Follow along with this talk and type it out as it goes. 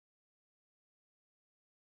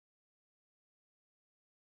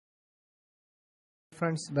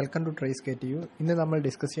friends, welcome to Trace KTU. ഇന്ന് നമ്മൾ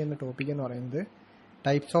discuss ചെയ്യുന്ന ടോപ്പിക് എന്ന് പറയുന്നത്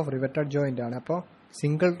ടൈപ്സ് ഓഫ് റിവറ്റഡ് ജോയിന്റ് ആണ്. അപ്പോൾ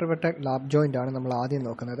സിംഗിൾ റിവറ്റഡ് ലാബ് ജോയിന്റ് ആണ് നമ്മൾ ആദ്യം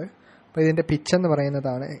നോക്കുന്നത്. അപ്പോൾ ഇതിൻ്റെ പിച്ച് എന്ന്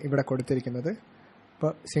പറയുന്നതാണ് ഇവിടെ കൊടുത്തിരിക്കുന്നത്.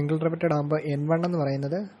 അപ്പോൾ സിംഗിൾ റിവറ്റഡ് ആകുമ്പോൾ N1 എന്ന്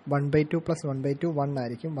പറയുന്നത് 1/2 + 1/2 1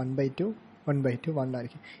 ആയിരിക്കും. 1/2 1/2 1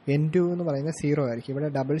 ആയിരിക്കും. N2 എന്ന് പറയുന്നത് 0 ആയിരിക്കും.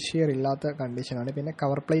 ഇവിടെ ഡബിൾ ഷിയർ ഇല്ലാത്ത കണ്ടീഷനാണ്, പിന്നെ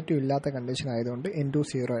കവർ പ്ലേറ്റും ഇല്ലാത്ത കണ്ടീഷൻ ആയതുകൊണ്ട് N2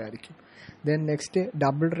 0 ആയിരിക്കും. Then next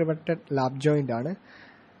double riveted lab joint ആണ്.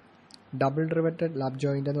 ഡബിൾ റിവറ്റഡ് ലാബ്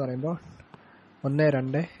ജോയിന്റ് എന്ന് പറയുമ്പോൾ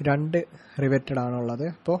 1 2 റിവറ്റഡ് ആണുള്ളത്.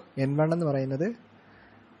 അപ്പോൾ N1 എന്ന് പറയുന്നത്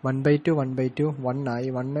 1/2 1/2 1 ആയി,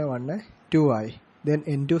 1 1 2 ആയി. ദെൻ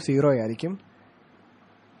N2 0 ആയിരിക്കും.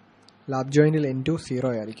 ലാബ് ജോയിന്റിൽ N2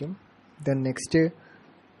 0 ആയിരിക്കും. Then next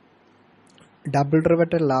double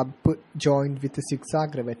riveted lab joint വിത്ത്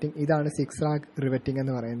സിക്സാഗ് റിവറ്റിംഗ്. ഇതാണ് സിക്സാഗ് റിവറ്റിംഗ്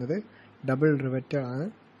എന്ന് പറയുന്നത്. ഡബിൾ റിവറ്റഡ് ആണ്,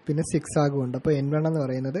 പിന്നെ സിക്സാഗും ഉണ്ട്. അപ്പോൾ N1 എന്ന്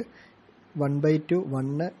പറയുന്നത് 1/2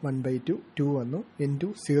 1 1/2 2 വന്നു. N2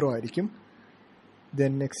 0 ആയിരിക്കും.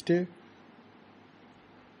 Then next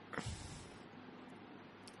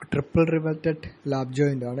triple riveted lab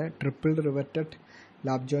joint ആണ്. ട്രിപ്പിൾ റിവറ്റഡ്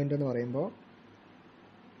ലാബ് ജോയിന്റ് എന്ന് പറയുമ്പോൾ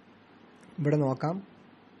ഇവിടെ നോക്കാം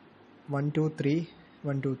 1 2 3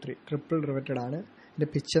 1 2 3 ട്രിപ്പിൾ റിവറ്റഡ് ആണ്. ഇതിൻ്റെ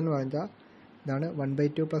പിച്ച് എന്ന് പറയുന്നത് ഇതാണ്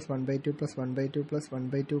 1/2 + 1/2 + 1/2 +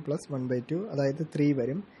 1/2 + 1/2, അതായത് 3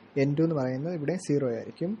 വരും. N2 എന്ന് പറയുന്നത് ഇവിടെ 0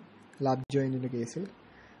 ആയിരിക്കും ലാബ് ജോയിൻറ്റിൻ്റെ കേസിൽ.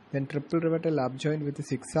 Then triple riveted lab joint വിത്ത്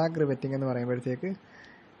സിക്സാഗ് റിവറ്റിംഗ് എന്ന് പറയുമ്പോഴത്തേക്ക്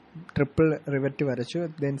ട്രിപ്പിൾ റിവറ്റ് വരച്ചു.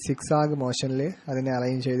 ദെൻ സിക്സാഗ് മോഷനിൽ അതിനെ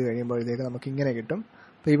അലൈൻ ചെയ്ത് കഴിയുമ്പോഴത്തേക്ക് നമുക്ക് ഇങ്ങനെ കിട്ടും.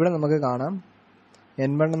 അപ്പോൾ ഇവിടെ നമുക്ക് കാണാം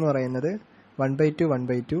N1 എന്ന് പറയുന്നത് 1/2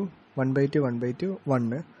 1/2 1/2 1/2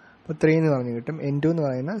 1, അപ്പോൾ 3 എന്ന് പറഞ്ഞ് കിട്ടും. N2 എന്ന്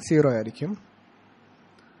പറയുന്നത് 0 ആയിരിക്കും.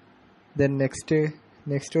 ദെൻ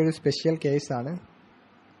നെക്സ്റ്റ് ഒരു സ്പെഷ്യൽ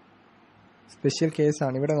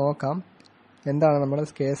കേസാണ്. ഇവിടെ നോക്കാം എന്താണ് നമ്മുടെ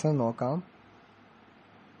കേസ് എന്ന് നോക്കാം.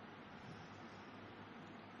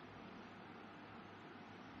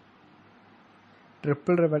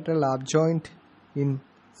 Triple riveted lab joint in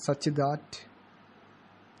such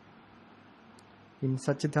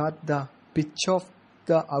that the pitch of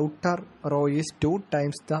the outer row is 2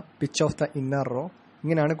 times the pitch of the inner row.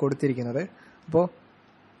 ഇങ്ങനെയാണ് കൊടുത്തിരിക്കുന്നത്. അപ്പോൾ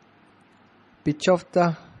pitch of the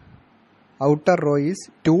outer row is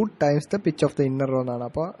 2 times the pitch of the inner row എന്നാണ്.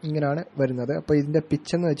 അപ്പോൾ ഇങ്ങനെയാണ് വരുന്നത്. അപ്പോൾ ഇതിൻ്റെ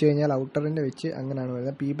pitch എന്ന് വെച്ച് കഴിഞ്ഞാൽ ഔട്ടറിൻ്റെ വെച്ച് അങ്ങനെയാണ്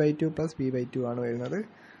വരുന്നത്. P/2 + P/2 ആണ് വരുന്നത്.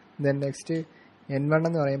 ദെൻ നെക്സ്റ്റ് N1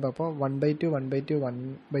 എന്ന് പറയുമ്പോൾ അപ്പോൾ 1/2 1/2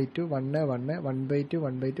 1/2 1 1 1/2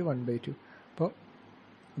 1/2 1/2. അപ്പോൾ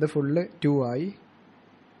ഇത് ഫുള്ള് 2 ആയി.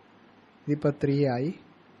 ഇതിപ്പോൾ 3 ആയി.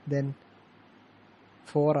 ദെൻ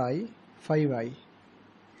 4 ആയി, 5 ആയി.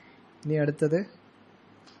 ഇനി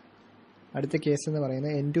അടുത്ത കേസ് എന്ന്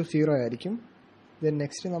പറയുന്നത് N2 0 ആയിരിക്കും. ദെൻ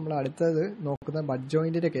നെക്സ്റ്റ് നമ്മൾ അടുത്തത് നോക്കുന്ന ബഡ്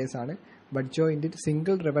ജോയിൻറ്റിൻ്റെ കേസാണ്. Bud ജോയിൻറ്റിൽ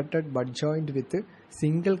single riveted bud joint വിത്ത്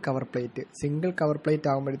single cover plate. Single cover plate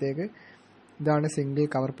ആകുമ്പോഴത്തേക്ക് ഇതാണ് സിംഗിൾ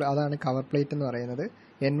അതാണ് കവർ പ്ലേറ്റ് എന്ന് പറയുന്നത്.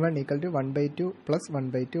 N1 = 1/2 +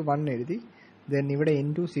 1/2 1 എഴുതി. ദെൻ ഇവിടെ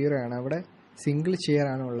N2 0 ആണ്. അവിടെ സിംഗിൾ ഷിയർ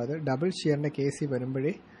ആണ് ഉള്ളത്. ഡബിൾ ഷിയറിൻ്റെ കേസിൽ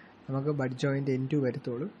വരുമ്പോഴേ നമുക്ക് ബഡ് ജോയിൻറ്റ് N2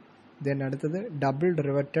 വരത്തുള്ളൂ. ദെൻ അടുത്തത് ഡബിൾ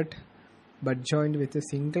റിവറ്റഡ് ബഡ് ജോയിൻറ്റ് വിത്ത്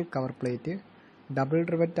single cover plate. Double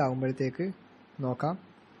rivet ആകുമ്പോഴത്തേക്ക് നോക്കാം,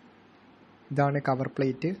 ഇതാണ് കവർ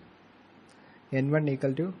പ്ലേറ്റ്. N1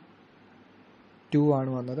 = 2 ആണ്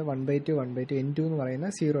വന്നത്. 1/2 1/2 N2 എന്ന്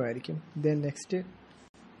പറയുന്നത് 0 ആയിരിക്കും. ദെൻ നെക്സ്റ്റ്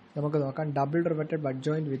നമുക്ക് നോക്കാം double riveted bud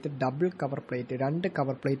joint with double cover plate. 2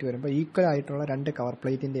 cover plate വരുമ്പോൾ ഈക്വൽ ആയിട്ടുള്ള 2 കവർ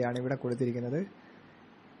പ്ലേറ്റിൻ്റെയാണ് ഇവിടെ കൊടുത്തിരിക്കുന്നത്.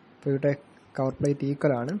 അപ്പോൾ ഇവിടെ കവർ പ്ലേറ്റ്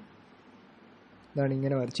ഈക്വൽ ആണ്. ഇതാണ്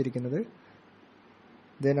ഇങ്ങനെ വരച്ചിരിക്കുന്നത്.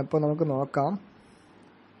 ദെൻ അപ്പോൾ നമുക്ക് നോക്കാം,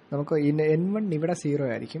 നമുക്ക് N1 ഇവിടെ 0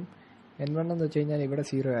 ആയിരിക്കും. N1 എന്ന് വെച്ച് കഴിഞ്ഞാൽ ഇവിടെ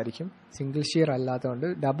 0 ആയിരിക്കും. സിംഗിൾ ഷിയർ അല്ലാത്തതുകൊണ്ട്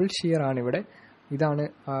ഡബിൾ ഷിയർ ആണ് ഇവിടെ. ഇതാണ്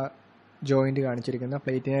ആ ജോയിൻറ്റ് കാണിച്ചിരിക്കുന്ന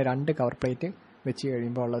പ്ലേറ്റിനെ 2 കവർ പ്ലേറ്റ് വെച്ച്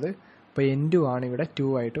കഴിയുമ്പോൾ ഉള്ളത്. അപ്പോൾ N2 ആണ് ഇവിടെ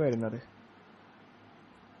 2 ആയിട്ട് വരുന്നത്.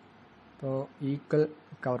 അപ്പോൾ ഈക്വൽ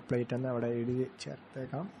കവർ പ്ലേറ്റ് എന്ന് അവിടെ എഴുതി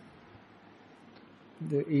ചേർത്തേക്കാം.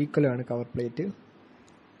 ഇത് ഈക്വലാണ് കവർ പ്ലേറ്റ്,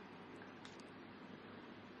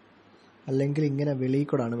 അല്ലെങ്കിൽ ഇങ്ങനെ വെളിയിൽ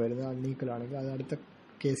കൂടാണ് വരുന്നത്. അൺഈക്വൽ ആണെങ്കിൽ അത് അടുത്ത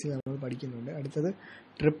കേസിൽ നമ്മൾ പഠിക്കുന്നുണ്ട്. അടുത്തത്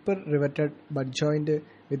ട്രിപ്പിൾ റിവറ്റഡ് ബഡ് ജോയിൻറ്റ്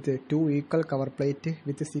വിത്ത് 2 ഈക്വൽ കവർ പ്ലേറ്റ്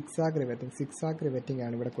വിത്ത് സിക്സാഗ് റിവറ്റിംഗ്. സിക്സാഗ് റിവറ്റിംഗ്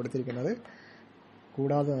ആണ് ഇവിടെ കൊടുത്തിരിക്കുന്നത്.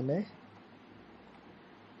 കൂടാതെ തന്നെ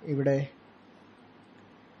ഇവിടെ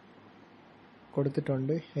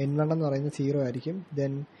കൊടുത്തിട്ടുണ്ട് N1 എന്ന് പറയുന്നത് 0 ആയിരിക്കും.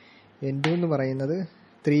 ദെൻ N2 എന്ന് പറയുന്നത്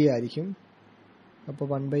 3 ആയിരിക്കും. അപ്പോൾ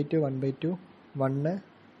 1/2 1/2 1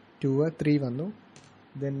 2 3 വന്നു.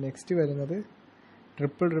 ദെൻ നെക്സ്റ്റ് വരുന്നത്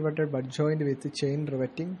triple riveted bud joint with chain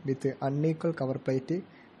riveting with unequal cover plate.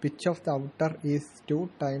 Pitch of the outer is 2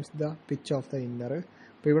 times the pitch of the inner.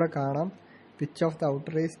 അപ്പോൾ ഇവിടെ കാണാം pitch of the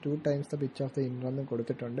outer is 2 times the pitch of the inner എന്ന്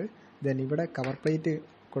കൊടുത്തിട്ടുണ്ട്. Then ഇവിടെ cover plate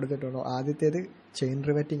കൊടുത്തിട്ടുണ്ടോ, ആദ്യത്തേത് chain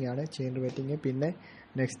riveting ആണ്, chain riveting. പിന്നെ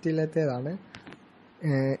നെക്സ്റ്റിലത്തേതാണ്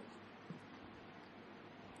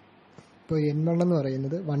ഇപ്പോൾ N1 എന്ന്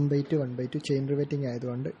പറയുന്നത് 1/2 1/2 ചെയിൻ റിവറ്റിംഗ്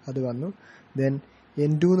ആയതുകൊണ്ട് അത് വന്നു. ദെൻ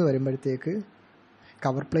N2 എന്ന് വരുമ്പോഴത്തേക്ക്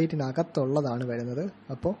കവർ പ്ലേറ്റിനകത്തുള്ളതാണ് വരുന്നത്,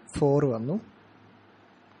 അപ്പോൾ 4 വന്നു.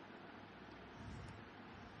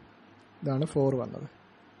 ഇതാണ് 4 വന്നത്.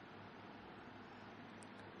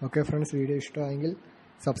 ഓക്കെ ഫ്രണ്ട്സ്, വീഡിയോ ഇഷ്ടമായെങ്കിൽ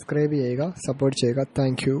സബ്സ്ക്രൈബ് ചെയ്യുക, സപ്പോർട്ട് ചെയ്യുക.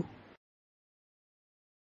 Thank you.